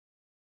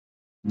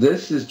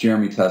This is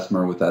Jeremy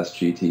Tesmer with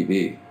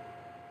SGTV.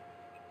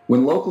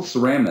 When local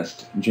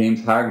ceramist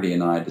James Haggerty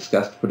and I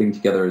discussed putting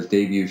together his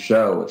debut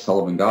show at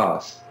Sullivan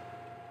Goss,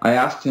 I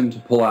asked him to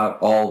pull out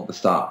all of the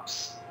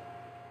stops.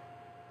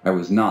 I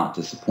was not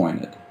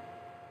disappointed.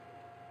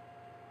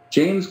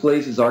 James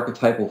glazes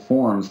archetypal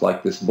forms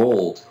like this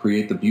bowl to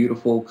create the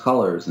beautiful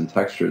colors and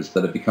textures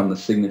that have become the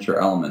signature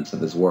elements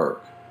of his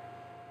work.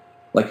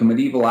 Like a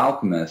medieval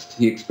alchemist,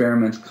 he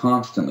experiments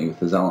constantly with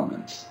his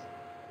elements,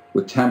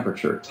 with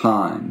temperature,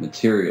 time,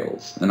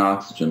 materials, and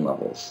oxygen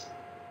levels.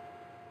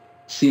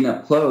 Seen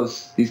up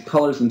close, these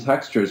colors and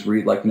textures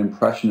read like an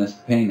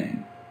impressionist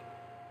painting.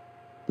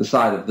 The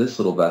side of this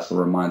little vessel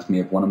reminds me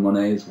of one of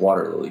Monet's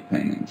water lily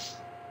paintings.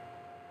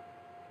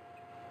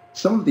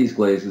 Some of these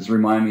glazes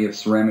remind me of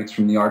ceramics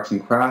from the arts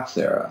and crafts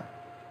era,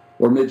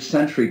 or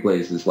mid-century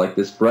glazes like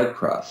this bread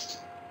crust.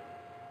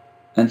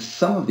 And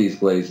some of these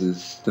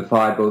glazes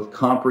defy both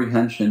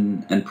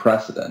comprehension and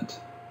precedent.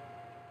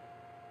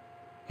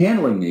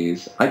 Handling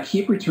these, I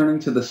keep returning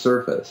to the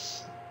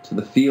surface, to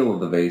the feel of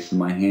the vase in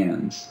my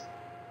hands.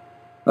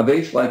 A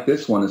vase like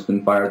this one has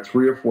been fired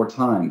 3 or 4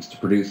 times to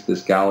produce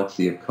this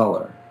galaxy of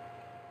color.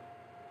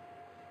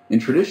 In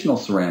traditional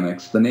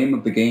ceramics, the name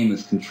of the game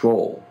is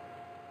control.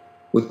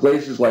 With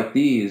glazes like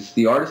these,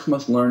 the artist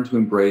must learn to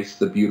embrace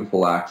the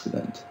beautiful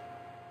accident,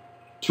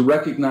 to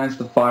recognize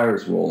the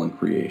fire's role in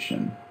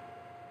creation.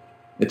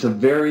 It's a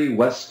very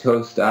West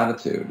Coast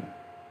attitude.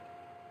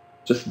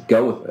 Just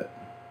go with it.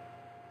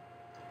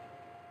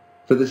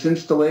 For this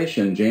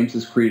installation, James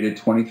has created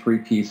 23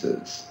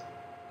 pieces.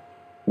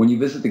 When you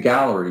visit the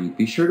gallery,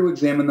 be sure to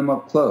examine them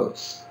up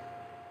close.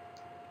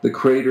 The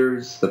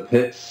craters, the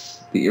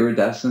pits, the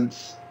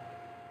iridescence,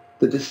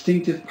 the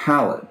distinctive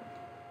palette.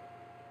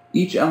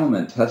 Each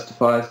element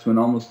testifies to an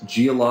almost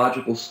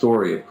geological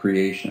story of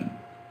creation,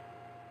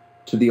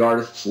 to the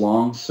artist's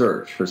long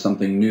search for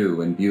something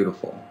new and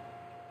beautiful.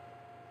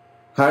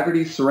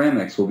 Haggerty's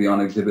ceramics will be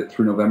on exhibit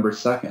through November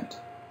 2nd.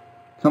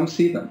 Come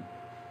see them.